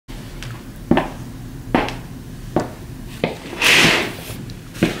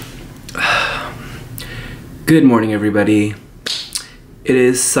Good morning, everybody. It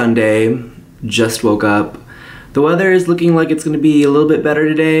is Sunday, just woke up. The weather is looking like it's gonna be a little bit better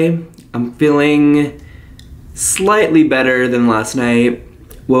today. I'm feeling slightly better than last night.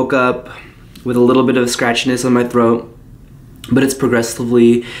 Woke up with a little bit of scratchiness on my throat, but it's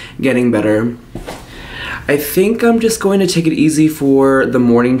progressively getting better. I think I'm just going to take it easy for the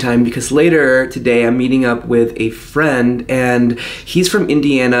morning time because later today I'm meeting up with a friend and he's from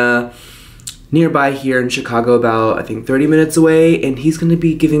Indiana, nearby here in Chicago, about I think 30 minutes away, and he's gonna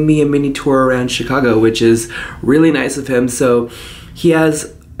be giving me a mini tour around Chicago, which is really nice of him. So he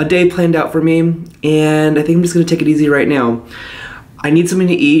has a day planned out for me, and I think I'm just gonna take it easy right now. I need something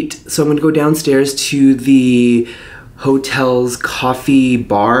to eat, so I'm gonna go downstairs to the hotel's coffee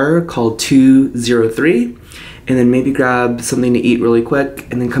bar called 203, and then maybe grab something to eat really quick,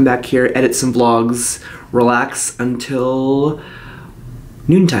 and then come back here, edit some vlogs, relax until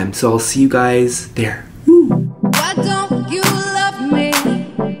noontime. So I'll see you guys there. Woo. Why don't you love me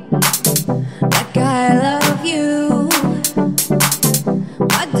like I love you?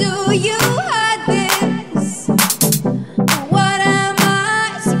 Why do you hide this? What am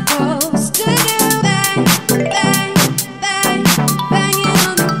I supposed to do? Bang, bang, bang, banging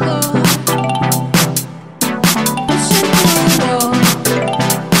on the floor, pushing through the door,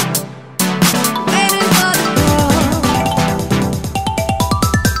 waiting for the call.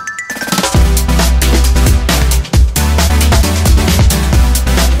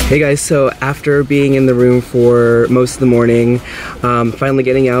 Hey guys, so after being in the room for most of the morning, finally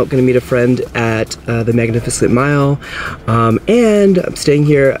getting out, gonna meet a friend at the Magnificent Mile, and I'm staying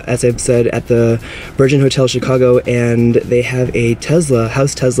here, as I've said, at the Virgin Hotel Chicago, and they have a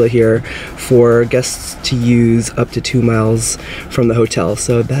house Tesla here for guests to use up to 2 miles from the hotel.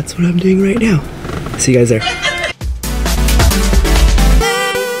 So that's what I'm doing right now. See you guys there.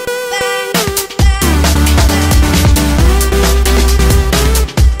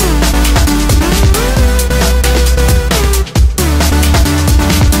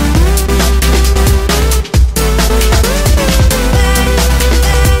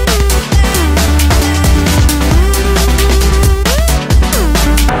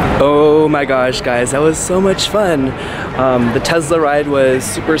 Oh my gosh, guys, that was so much fun. The Tesla ride was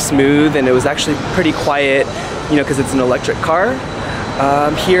super smooth, and it was actually pretty quiet, you know, because it's an electric car.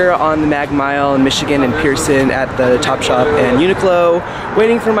 Here on the Mag Mile in Michigan and Pearson at the Topshop and Uniqlo,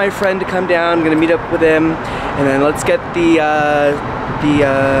 waiting for my friend to come down. I'm gonna meet up with him, and then let's get the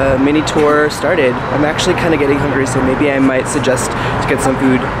mini tour started. I'm actually kind of getting hungry, so maybe I might suggest to get some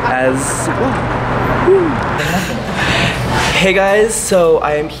food as well. Woo. Hey guys, so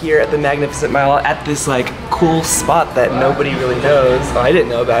I am here at the Magnificent Mile at this like cool spot that nobody really knows. Oh, I didn't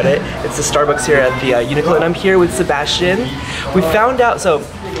know about it. It's the Starbucks here at the Uniqlo, and I'm here with Sebastian. We found out, so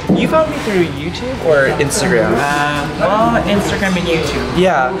you found me through YouTube or Instagram? Well, Instagram and YouTube.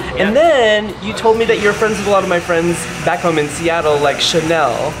 Yeah, and then you told me that you're friends with a lot of my friends back home in Seattle, like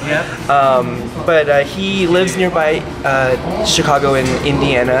Chanel. Yep. But he lives nearby Chicago and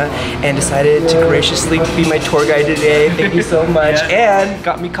Indiana, and decided to graciously be my tour guide today. Thank you so much, and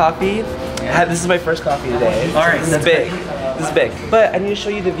got me coffee. This is my first coffee today. All right, this is big. This is big. But I need to show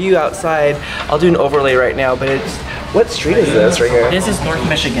you the view outside. I'll do an overlay right now, but it's, what street is this right here? This is North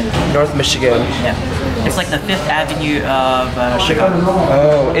Michigan. North Michigan. Yeah. It's like the 5th Avenue of Chicago.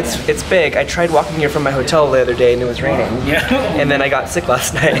 Oh, it's big. I tried walking here from my hotel the other day and it was raining. Yeah. And then I got sick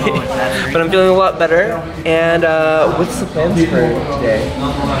last night. But I'm feeling a lot better. And what's the plans for today?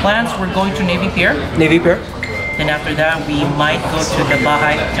 Plans, we're going to Navy Pier. Navy Pier? Then after that, we might go to the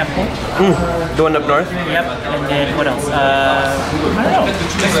Baha'i temple. The one up north? Yep. And then what else? I don't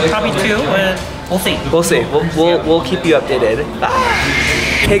know. Probably 2. We'll see. We'll see. We'll keep you updated.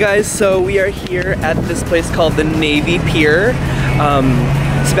 Hey guys, so we are here at this place called the Navy Pier.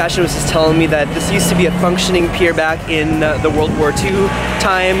 Sebastian was just telling me that this used to be a functioning pier back in the World War II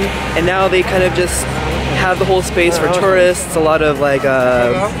time, and now they kind of just have the whole space for tourists. A lot of like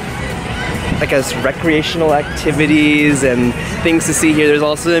I guess recreational activities and things to see here. There's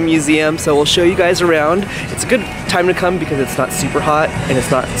also a museum, so we'll show you guys around. It's a good time to come because it's not super hot and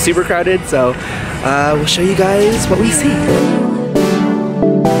it's not super crowded, so we'll show you guys what we see.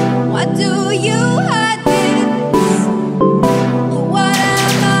 Why do you hide this? What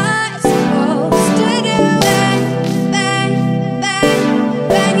am I supposed to do? Bang, bang, bang,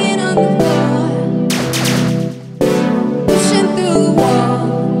 banging on the floor, pushing through the wall,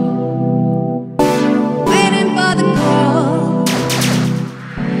 waiting for the call.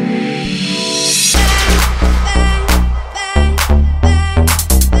 Bang, bang, bang, bang, bang,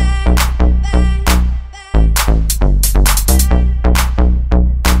 bang, bang.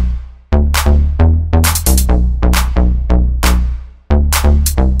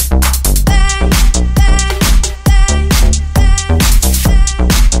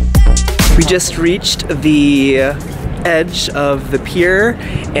 We just reached the edge of the pier,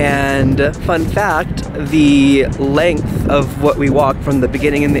 and fun fact, the length of what we walked from the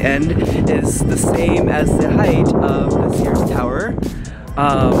beginning and the end is the same as the height of the Sears Tower.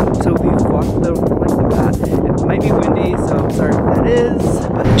 So we've walked the length of that. It might be windy, so I'm sorry if that is.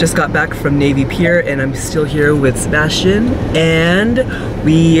 But just got back from Navy Pier, and I'm still here with Sebastian, and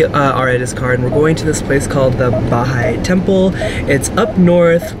we are at his car, and we're going to this place called the Baha'i Temple. It's up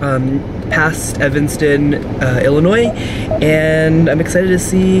north, past Evanston, Illinois, and I'm excited to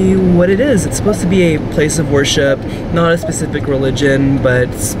see what it is. It's supposed to be a place of worship, not a specific religion, but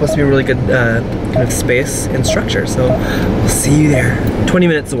it's supposed to be a really good kind of space and structure. So we'll see you there. 20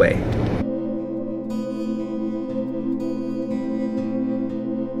 minutes away.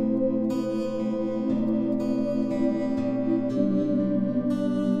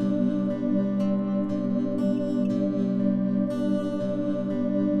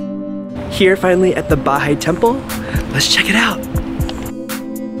 Here finally at the Baha'i Temple. Let's check it out.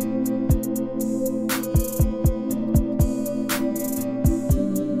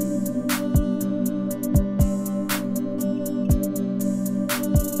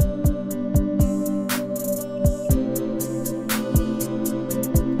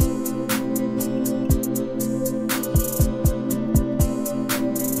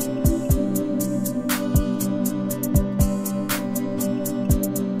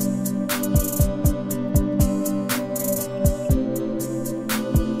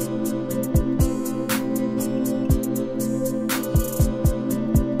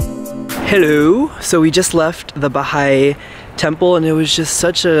 Hello! So we just left the Baha'i Temple, and it was just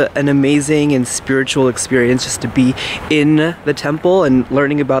such an amazing and spiritual experience just to be in the temple and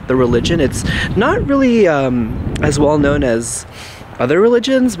learning about the religion. It's not really as well known as other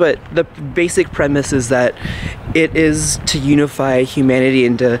religions, but the basic premise is that it is to unify humanity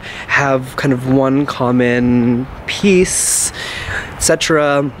and to have kind of one common peace,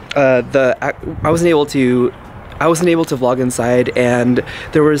 etc. I wasn't able to vlog inside, and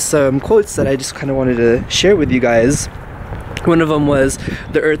there were some quotes that I just kind of wanted to share with you guys. One of them was,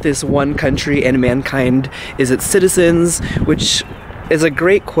 "The earth is one country and mankind is its citizens," which is a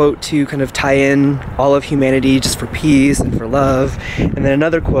great quote to kind of tie in all of humanity just for peace and for love. And then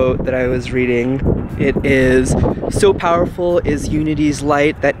another quote that I was reading, it is, "So powerful is unity's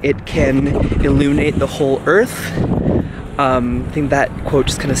light that it can illuminate the whole earth." I think that quote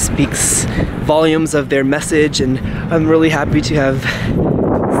just kind of speaks volumes of their message, and I'm really happy to have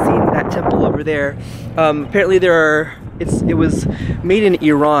seen that temple over there. Apparently it was made in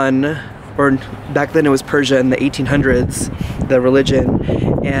Iran, or back then it was Persia in the 1800s, the religion,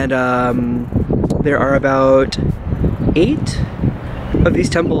 and there are about 8 of these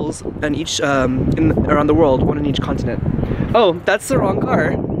temples in each around the world, one in each continent. Oh, that's the wrong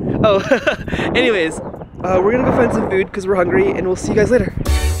car. Oh, anyways. We're gonna go find some food because we're hungry, and we'll see you guys later.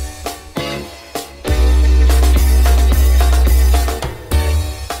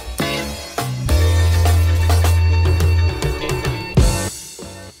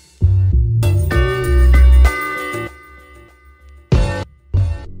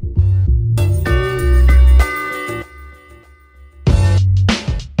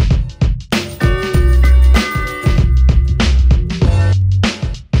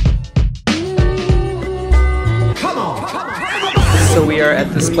 So we are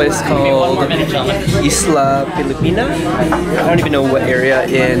at this place called Isla, Pilipina. I don't even know what area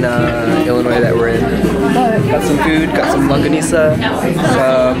in Illinois that we're in. Got some food, got some longanisa,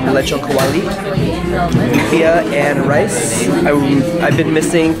 lechon kawali, lumpia, and rice. I've been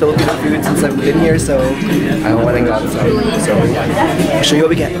missing Filipino food since I've been here, so I went and got some. So I'll show you what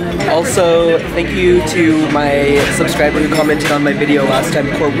we get. Also, thank you to my subscriber who commented on my video last time,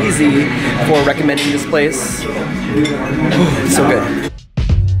 Corweezy, for recommending this place. Ooh, so good.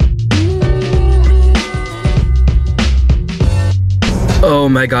 Oh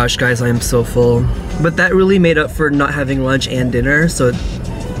my gosh, guys, I am so full. But that really made up for not having lunch and dinner, so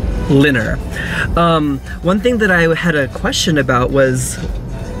linner. One thing that I had a question about was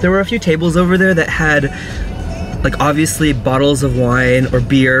there were a few tables over there that had, like, obviously bottles of wine or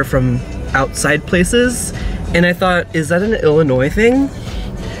beer from outside places, and I thought, is that an Illinois thing?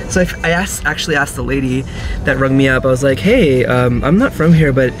 So I actually asked the lady that rung me up. I was like, hey, I'm not from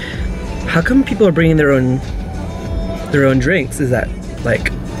here, but how come people are bringing their own drinks? Is that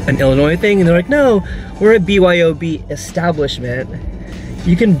like an Illinois thing? And they're like, no, we're a BYOB establishment.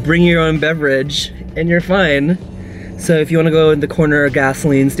 You can bring your own beverage and you're fine. So if you want to go in the corner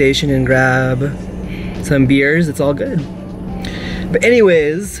gasoline station and grab some beers, it's all good. But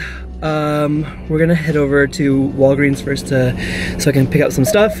anyways, we're gonna head over to Walgreens first so I can pick up some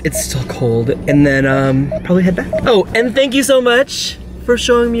stuff. It's still cold, and then probably head back. Oh, and thank you so much for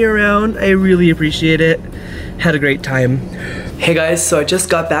showing me around. I really appreciate it. Had a great time. Hey guys, so I just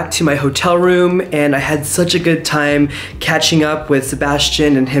got back to my hotel room and I had such a good time catching up with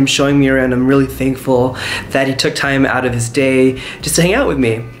Sebastian and him showing me around. I'm really thankful that he took time out of his day just to hang out with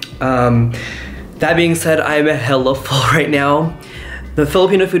me. That being said, I'm hella full right now. The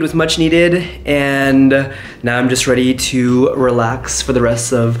Filipino food was much needed, and now I'm just ready to relax for the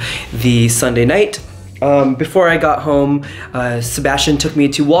rest of the Sunday night. Before I got home, Sebastian took me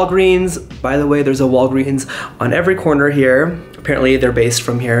to Walgreens. By the way, there's a Walgreens on every corner here. Apparently they're based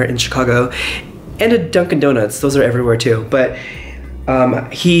from here in Chicago. And a Dunkin' Donuts, those are everywhere too. But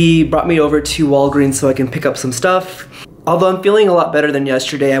he brought me over to Walgreens so I can pick up some stuff. Although I'm feeling a lot better than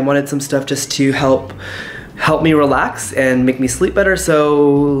yesterday, I wanted some stuff just to help me relax and make me sleep better,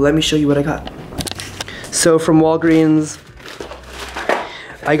 so let me show you what I got. So from Walgreens,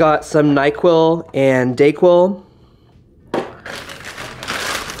 I got some NyQuil and DayQuil,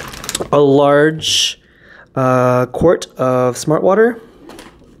 a large quart of Smart Water,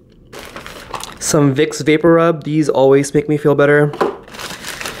 some Vicks Vapor Rub, these always make me feel better,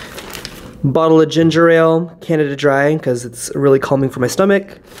 bottle of ginger ale, Canada Dry, because it's really calming for my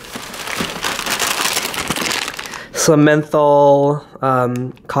stomach, some menthol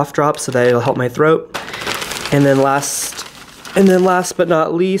cough drops so that it'll help my throat, and then last but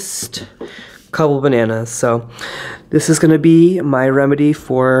not least, a couple bananas. So this is gonna be my remedy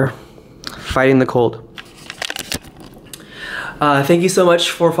for fighting the cold. Thank you so much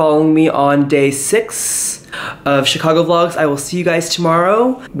for following me on day 6 of Chicago vlogs. I will see you guys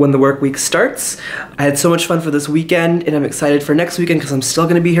tomorrow when the work week starts. I had so much fun for this weekend, and I'm excited for next weekend because I'm still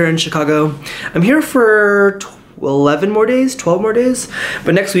gonna be here in Chicago. I'm here for 11 more days, 12 more days.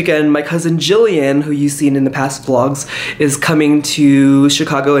 But next weekend, my cousin Jillian, who you've seen in the past vlogs, is coming to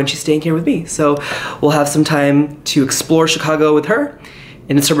Chicago and she's staying here with me. So we'll have some time to explore Chicago with her.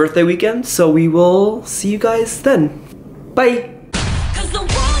 And it's her birthday weekend, so we will see you guys then. Bye.